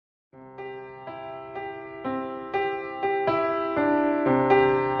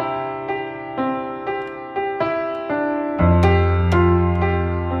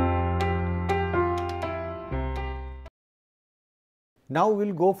Now, we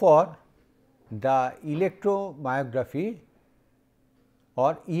will go for the electromyography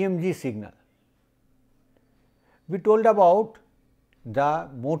or EMG signal. We told about the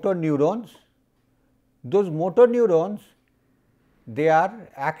motor neurons. Those motor neurons, they are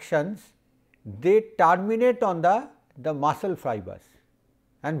actions, they terminate on the muscle fibers,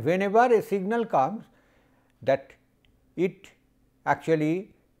 and whenever a signal comes, that it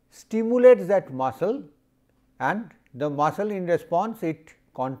actually stimulates that muscle, and the muscle in response it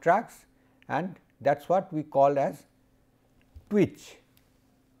contracts, and that is what we call as twitch.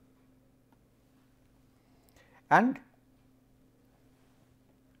 And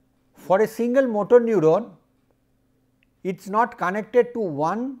for a single motor neuron, it is not connected to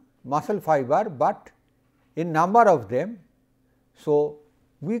one muscle fiber, but a number of them. So,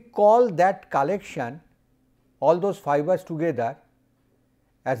 we call that collection, all those fibers together,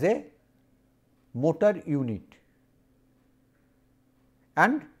 as a motor unit,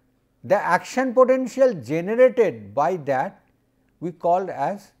 and the action potential generated by that we call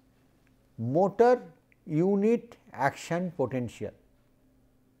as motor unit action potential.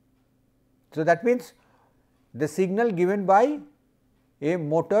 So, that means the signal given by a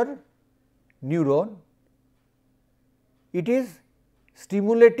motor neuron, it is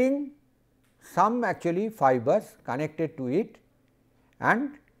stimulating some actually fibers connected to it,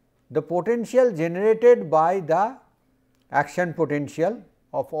 and the potential generated by the action potential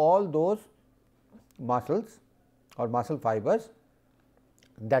of all those muscles or muscle fibers,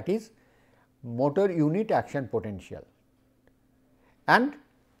 that is motor unit action potential. And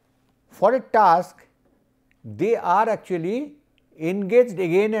for a task, they are actually engaged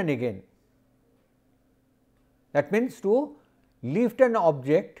again and again. That means, to lift an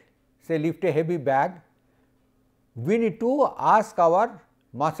object, say lift a heavy bag, we need to ask our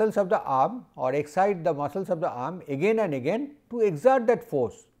muscles of the arm or excite the muscles of the arm again and again to exert that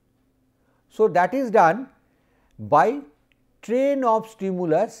force. So, that is done by train of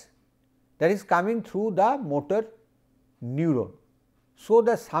stimulus that is coming through the motor neuron. So,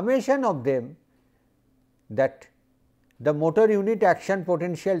 the summation of them, that the motor unit action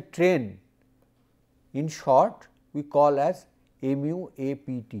potential train, in short we call as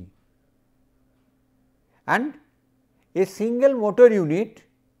MUAPT, and a single motor unit,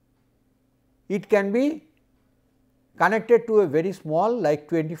 it can be connected to a very small like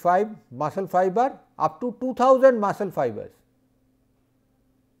 25 muscle fiber up to 2000 muscle fibers.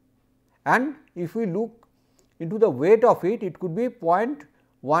 And if we look into the weight of it, it could be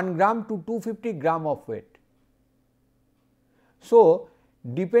 0.1 gram to 250 gram of weight. So,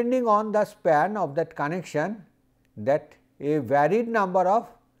 depending on the span of that connection, that a varied number of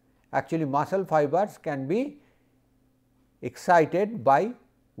actually muscle fibers can be excited by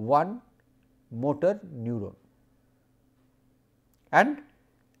one motor neuron, and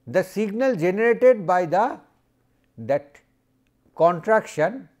the signal generated by that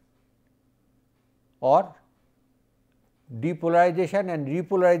contraction or depolarization and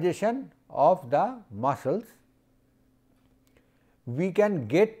repolarization of the muscles, we can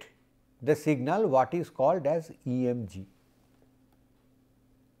get the signal what is called as EMG.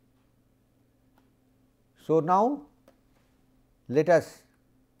 So, now let us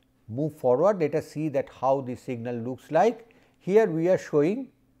move forward, let us see that how the signal looks like. Here we are showing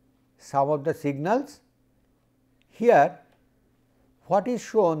some of the signals. Here what is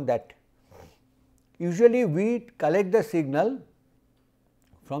shown, that usually we collect the signal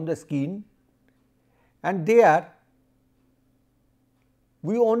from the skin, and there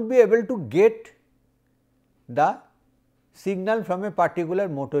we will not be able to get the signal from a particular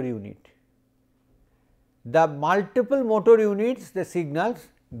motor unit. The multiple motor units, the signals,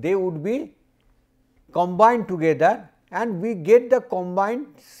 they would be combined together and we get the combined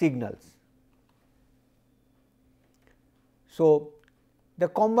signals. So, the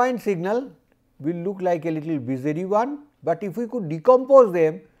combined signal will look like a little busy one, but if we could decompose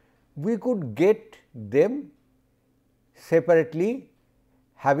them, we could get them separately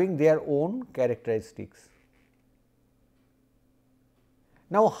having their own characteristics.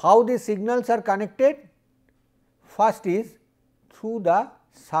 Now, how these signals are connected? First is through the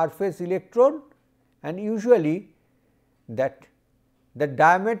surface electrode, and usually that the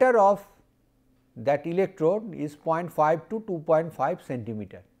diameter of that electrode is 0.5 to 2.5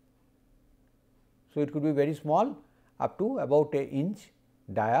 centimeter. So, it could be very small up to about an inch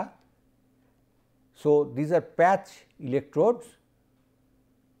dia. So, these are patch electrodes.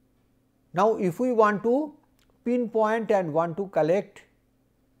 Now, if we want to pinpoint and want to collect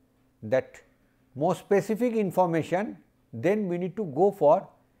that more specific information, then we need to go for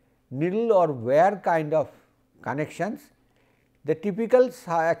needle or wire kind of connections. The typical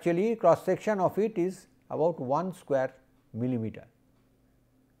actually cross section of it is about 1 square millimeter,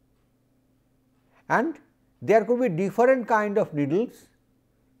 and there could be different kind of needles.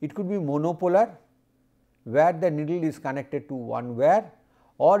 It could be monopolar, where the needle is connected to one wire,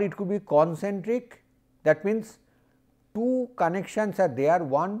 or it could be concentric, that means two connections are there,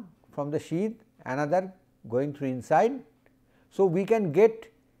 one from the sheath, another going through inside. So, we can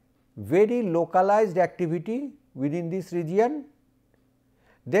get very localized activity within this region.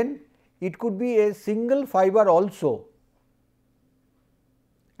 Then it could be a single fiber also,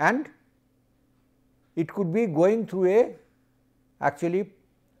 and it could be going through a actually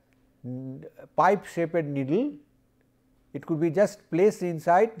pipe shaped needle. It could be just placed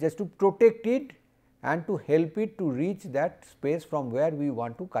inside just to protect it and to help it to reach that space from where we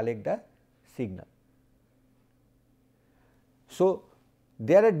want to collect the signal. So,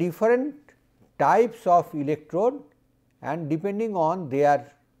 there are different types of electrode, and depending on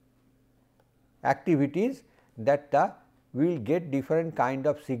their activities, that we will get different kind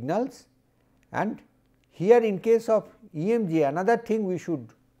of signals. And here in case of EMG, another thing we should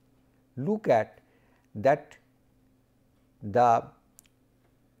look at, that the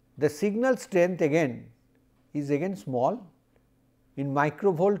signal strength again is again small in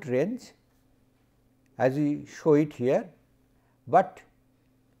microvolt range as we show it here, but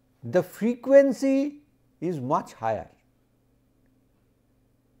the frequency is much higher.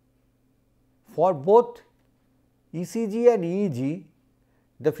 For both ECG and EEG,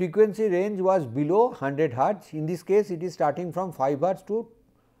 the frequency range was below 100 hertz. In this case, it is starting from 5 hertz to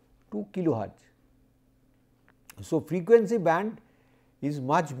 2 kilohertz. So, frequency band is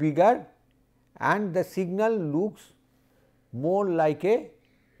much bigger, and the signal looks more like a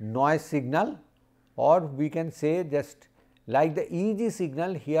noise signal, or we can say just like the EEG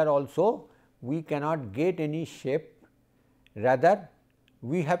signal. Here also we cannot get any shape, rather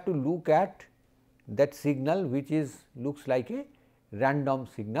we have to look at that signal which is looks like a random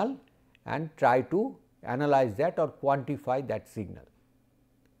signal and try to analyze that or quantify that signal.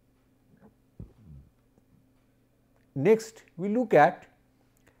 Next, we look at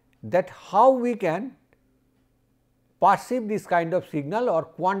that how we can perceive this kind of signal or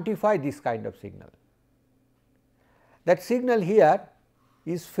quantify this kind of signal. That signal here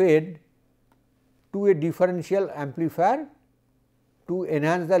is fed to a differential amplifier to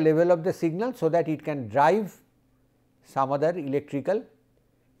enhance the level of the signal, so that it can drive some other electrical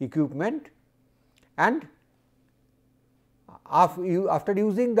equipment, and after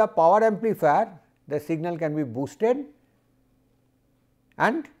using the power amplifier, the signal can be boosted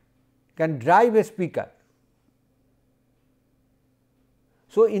and can drive a speaker.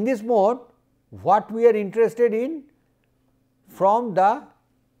 So, in this mode, what we are interested in, from that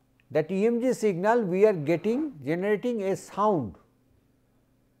EMG signal we are generating a sound.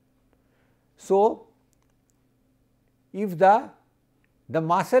 So, if the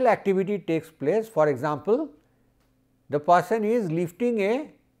muscle activity takes place, for example, the person is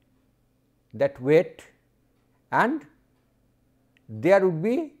lifting that weight, and there would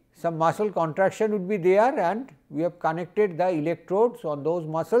be some muscle contraction would be there, and we have connected the electrodes on those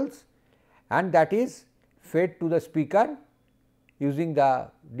muscles, and that is fed to the speaker using the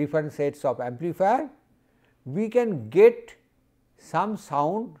different sets of amplifier. We can get some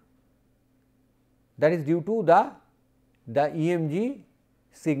sound that is due to the EMG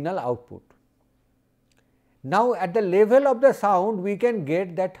signal output. Now, at the level of the sound, we can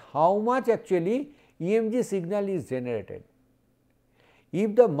get that how much actually EMG signal is generated.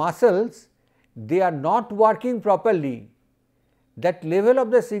 If the muscles they are not working properly, that level of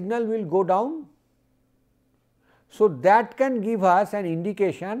the signal will go down. So, that can give us an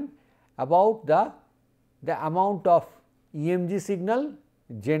indication about the amount of EMG signal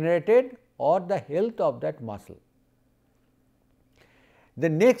generated or the health of that muscle. The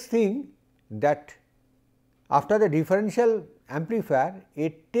next thing, that after the differential amplifier, a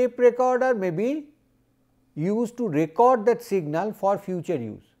tape recorder may be used to record that signal for future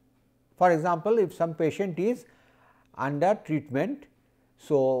use. For example, if some patient is under treatment,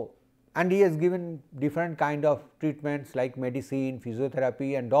 so and he has given different kind of treatments like medicine,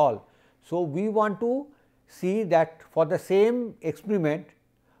 physiotherapy and all. So, we want to see that for the same experiment,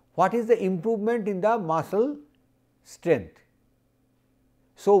 what is the improvement in the muscle strength.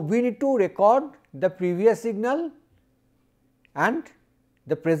 So, we need to record the previous signal and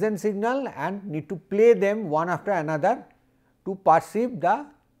the present signal and need to play them one after another to perceive the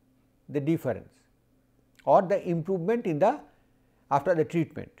difference or the improvement in the after the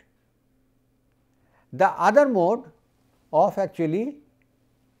treatment. The other mode of actually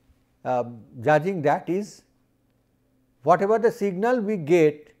judging that is whatever the signal we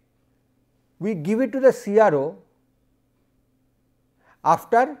get, we give it to the CRO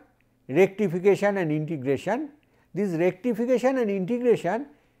after rectification and integration. This rectification and integration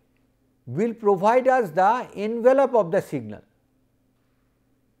will provide us the envelope of the signal.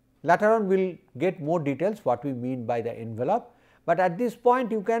 Later on we will get more details what we mean by the envelope, but at this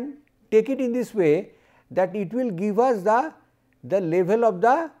point you can take it in this way that it will give us the level of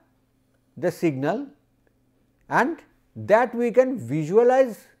the signal, and that we can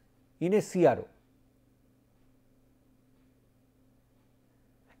visualize in a CRO.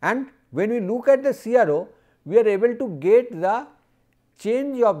 And when we look at the CRO, we are able to get the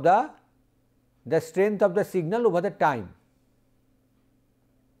change of the strength of the signal over the time.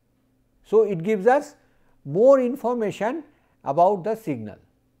 So, it gives us more information about the signal.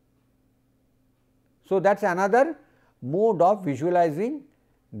 So, that is another mode of visualizing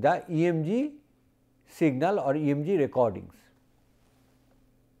the EMG signal or EMG recordings.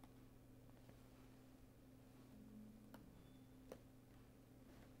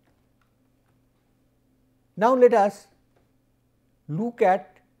 Now, let us look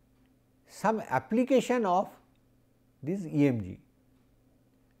at some application of this EMG.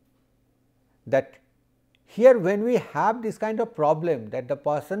 That here when we have this kind of problem, that the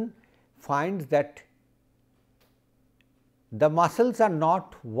person finds that the muscles are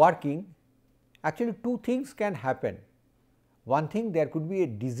not working, actually two things can happen. One thing, there could be a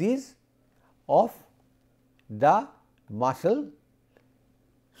disease of the muscle.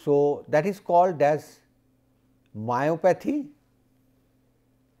 So, that is called as myopathy,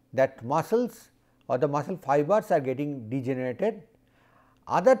 that muscles or the muscle fibers are getting degenerated.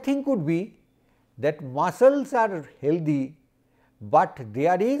 Other thing could be that muscles are healthy, but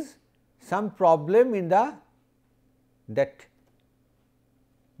there is some problem in the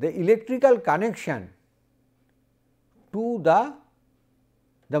electrical connection to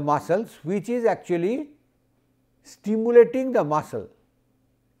the muscles, which is actually stimulating the muscle.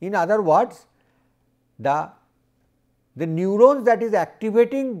 In other words, the neurons that is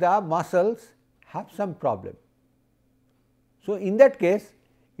activating the muscles have some problem. So, in that case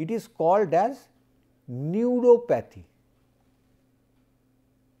it is called as neuropathy.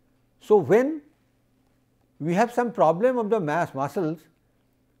 So, when we have some problem of the muscles,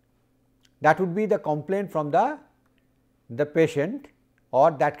 that would be the complaint from the patient,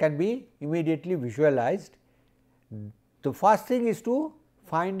 or that can be immediately visualized. The first thing is to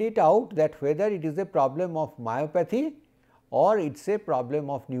find it out that whether it is a problem of myopathy or it is a problem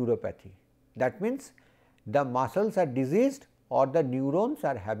of neuropathy. That means, the muscles are diseased or the neurons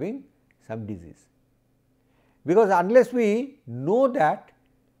are having some disease, because unless we know that,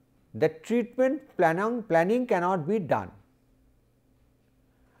 the treatment planning cannot be done.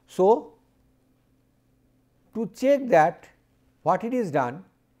 So, to check that, what it is done,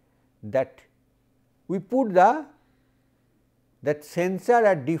 that we put that sensor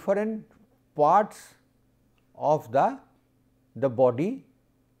at different parts of the body.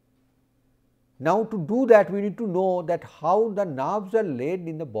 Now, to do that, we need to know that how the nerves are laid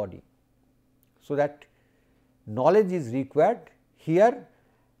in the body. So, that knowledge is required. Here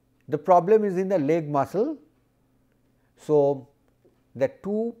the problem is in the leg muscle. So, the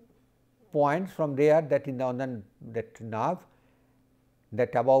 2 points from there, that in that nerve,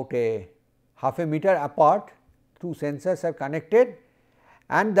 that about a half a meter apart, 2 sensors are connected,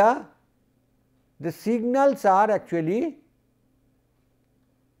 and the signals are actually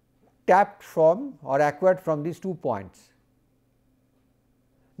tapped from or acquired from these 2 points.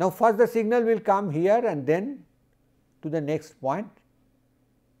 Now, first the signal will come here and then to the next point.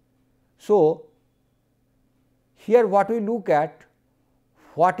 So, here what we look at,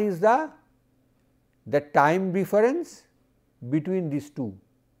 what is the time difference between these two,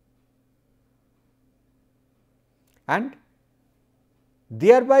 and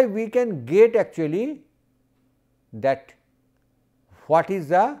thereby we can get actually that what is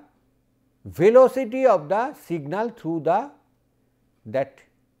the velocity of the signal through that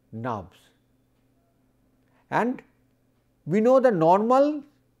nerves. And we know the normal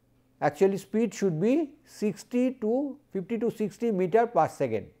actually speed should be 50 to 60 meter per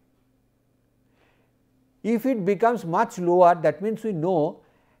second. If it becomes much lower, that means we know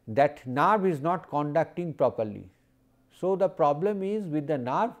that nerve is not conducting properly. So, the problem is with the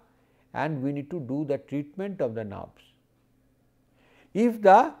nerve, and we need to do the treatment of the nerves. If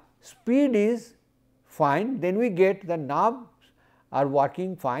the speed is fine, then we get the nerves are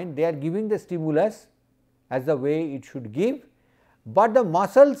working fine, they are giving the stimulus as the way it should give, but the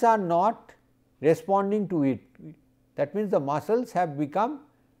muscles are not responding to it. That means, the muscles have become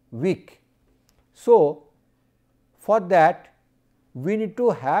weak. So, For that we need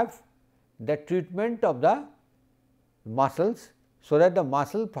to have the treatment of the muscles, so that the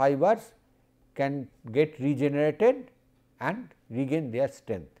muscle fibers can get regenerated and regain their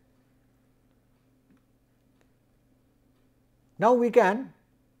strength. Now, we can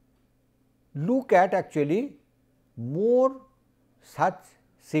look at actually more such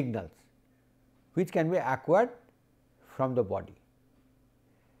signals which can be acquired from the body.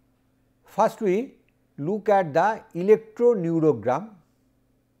 First, we look at the electroneurogram.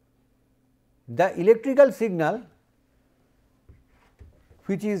 The electrical signal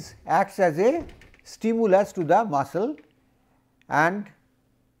which acts as a stimulus to the muscle, and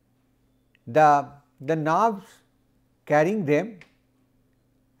the nerves carrying them,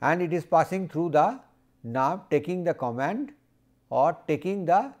 and it is passing through the nerve, taking the command or taking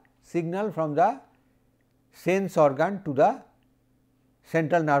the signal from the sense organ to the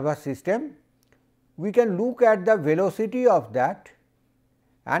central nervous system. We can look at the velocity of that,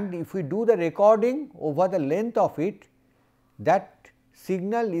 and if we do the recording over the length of it, that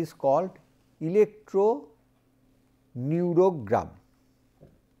signal is called electroneurogram.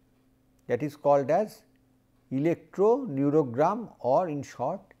 That is called as electroneurogram, or in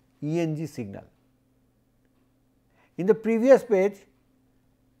short ENG signal. In the previous page,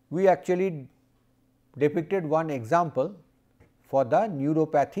 we actually depicted one example. For the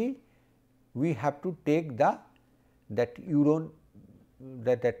neuropathy, we have to take that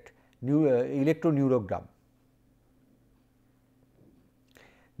electroneurogram.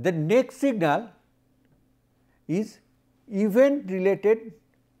 The next signal is event related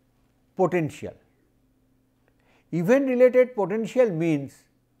potential. Event related potential means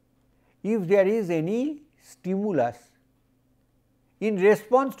if there is any stimulus, in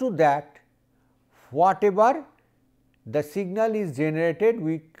response to that, whatever the signal is generated,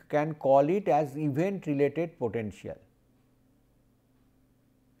 we can call it as event related potential,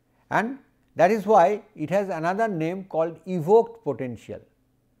 and that is why it has another name called evoked potential.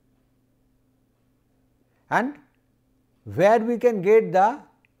 And where we can get the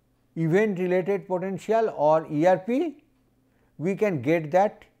event related potential or ERP, we can get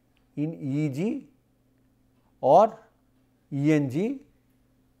that in EEG or ENG.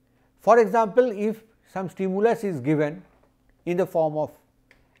 For example, if some stimulus is given in the form of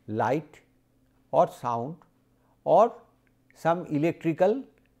light or sound or some electrical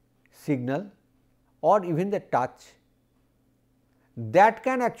signal or even the touch, that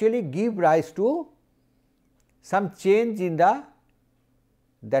can actually give rise to some change in the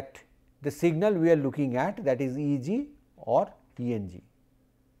signal we are looking at, that is EEG or ENG.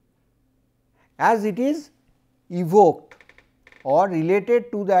 As it is evoked or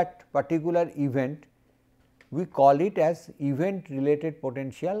related to that particular event, we call it as event related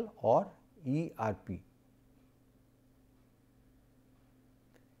potential or ERP.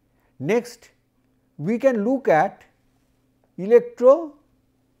 Next, we can look at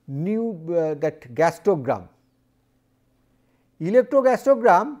gastogram.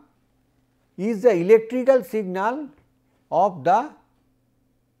 Electrogastogram is the electrical signal of the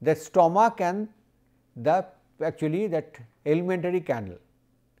stomach and actually that alimentary canal.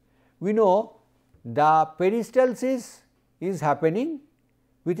 We know the peristalsis is happening,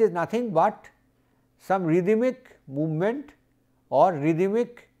 which is nothing but some rhythmic movement or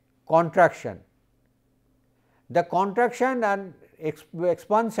rhythmic contraction. The contraction and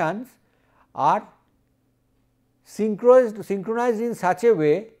expansions are synchronized in such a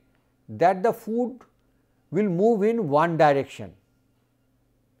way that the food will move in one direction,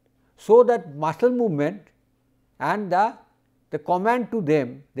 so that muscle movement and the command to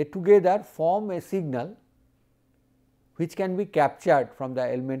them, they together form a signal which can be captured from the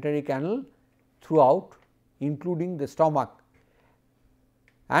alimentary canal throughout, including the stomach,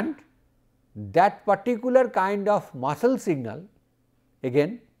 and that particular kind of muscle signal,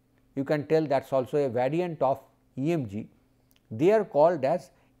 again you can tell that is also a variant of EMG, they are called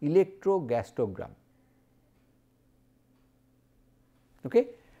as electrogastogram. Okay.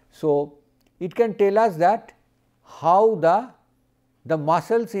 So, it can tell us that how the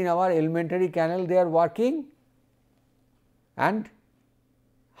muscles in our alimentary canal they are working and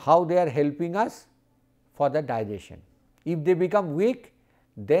how they are helping us for the digestion. If they become weak,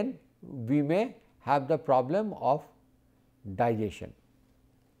 then we may have the problem of digestion.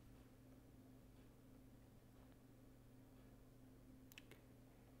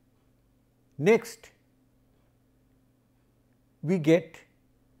 Next, we get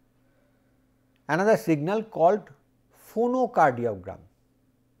another signal called phonocardiogram.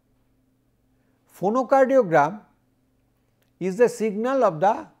 Phonocardiogram is the signal of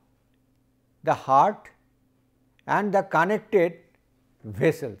the heart and the connected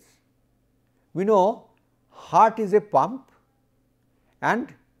vessels. We know heart is a pump,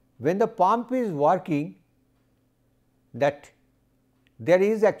 and when the pump is working, that there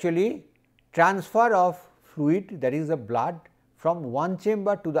is actually transfer of fluid, that is the blood, from one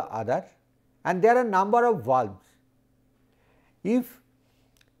chamber to the other, and there are number of valves. If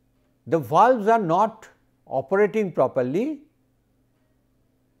the valves are not operating properly,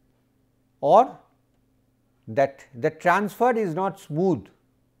 or that the transfer is not smooth,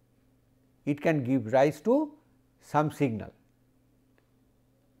 it can give rise to some signal.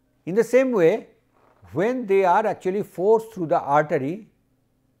 In the same way, when they are actually forced through the artery,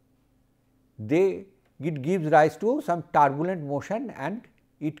 it gives rise to some turbulent motion, and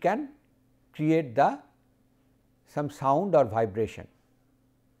it can create some sound or vibration.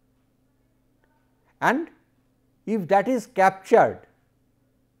 And if that is captured,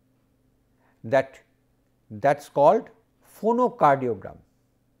 that's called phonocardiogram.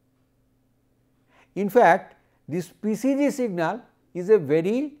 In fact, this PCG signal is a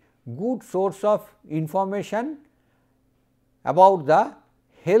very good source of information about the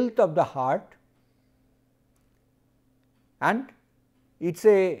health of the heart, and you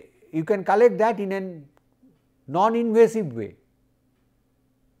can collect that in a non-invasive way.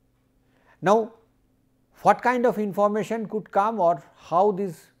 Now, what kind of information could come, or how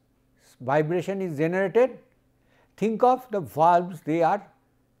this vibration is generated? Think of the valves, they are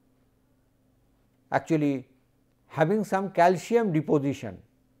actually having some calcium deposition.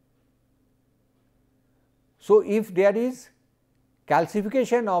 So, if there is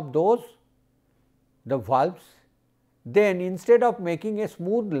calcification of the valves, then instead of making a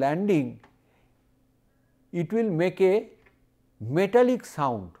smooth landing, it will make a metallic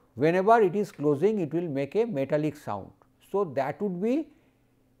sound. Whenever it is closing, it will make a metallic sound. So, that will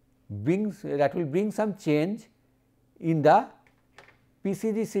bring some change in the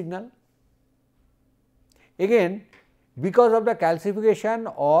PCG signal. Again, because of the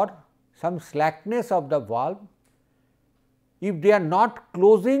calcification or some slackness of the valve, if they are not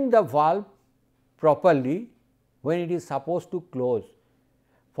closing the valve properly when it is supposed to close,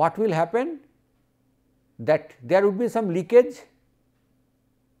 what will happen? That there would be some leakage,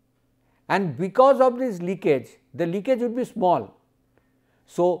 and because of this leakage, the leakage would be small.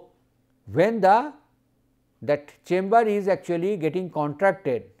 So, when that chamber is actually getting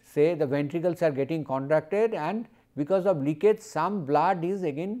contracted, say the ventricles are getting contracted, and because of leakage some blood is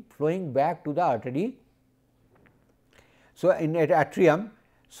again flowing back to the artery. So, in an atrium,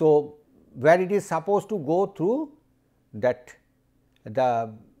 so where it is supposed to go through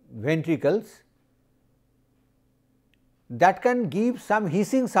the ventricles, that can give some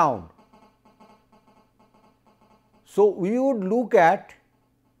hissing sound. So, we would look at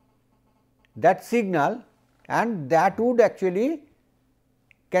that signal, and that would actually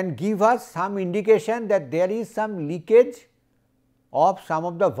can give us some indication that there is some leakage of some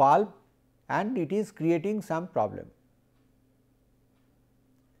of the valve, and it is creating some problem.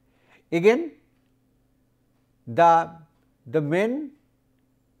 Again, the main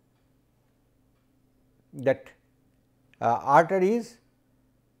arteries,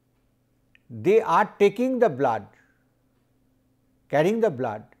 they are taking the blood, carrying the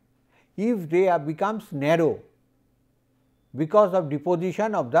blood. If they becomes narrow because of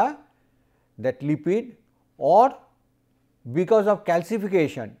deposition of that lipid, or because of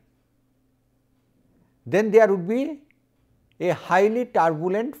calcification, then there would be a highly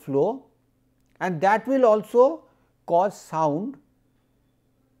turbulent flow, and that will also cause sound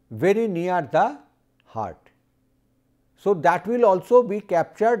very near the heart. So, that will also be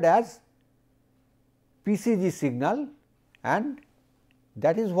captured as PCG signal, and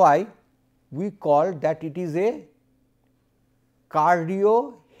that is why we call that it is a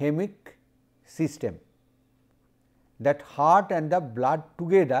cardiohemic system, that heart and the blood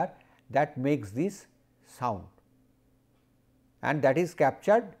together that makes this sound, and that is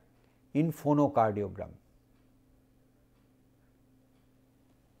captured in phonocardiogram.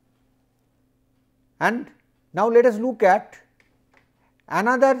 And now, let us look at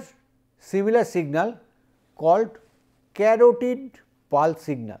another similar signal called carotid pulse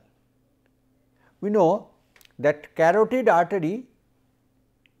signal. We know that carotid artery,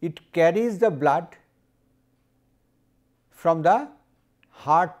 it carries the blood from the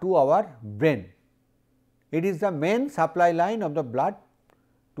heart to our brain. It is the main supply line of the blood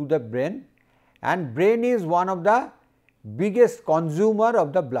to the brain, and brain is one of the biggest consumer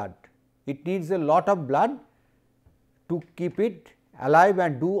of the blood. It needs a lot of blood to keep it alive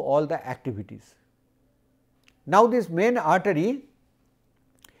and do all the activities. Now, this main artery,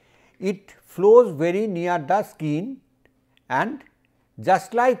 it flows very near the skin, and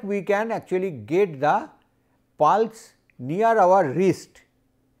just like we can actually get the pulse near our wrist,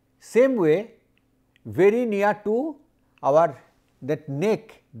 same way very near to our that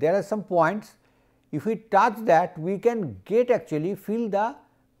neck, there are some points, if we touch that we can get actually feel the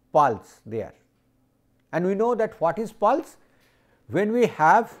pulse there. And we know that what is pulse? When we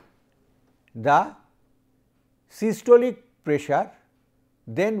have the systolic pressure,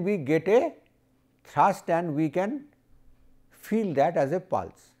 then we get a thrust and we can feel that as a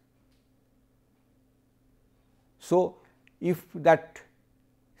pulse. So, if that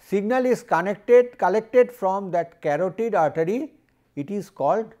signal is collected from that carotid artery, it is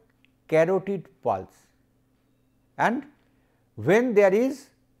called carotid pulse. And when there is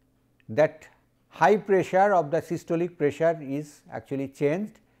that high pressure of the systolic pressure is actually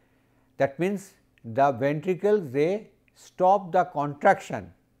changed, that means the ventricles they stop the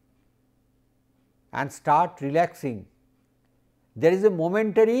contraction and start relaxing. There is a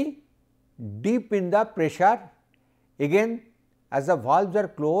momentary dip in the pressure, again as the valves are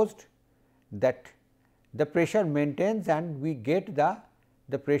closed, that the pressure maintains and we get the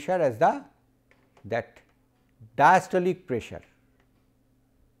pressure as that diastolic pressure,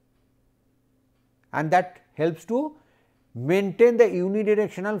 and that helps to maintain the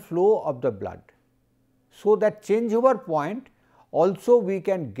unidirectional flow of the blood. So, that changeover point also we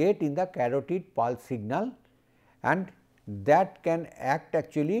can get in the carotid pulse signal, and that can act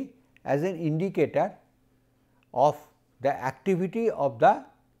actually as an indicator of the activity of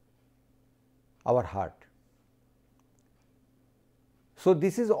our heart. So,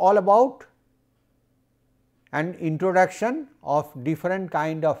 this is all about an introduction of different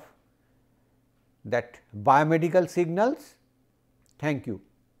kind of that biomedical signals. Thank you.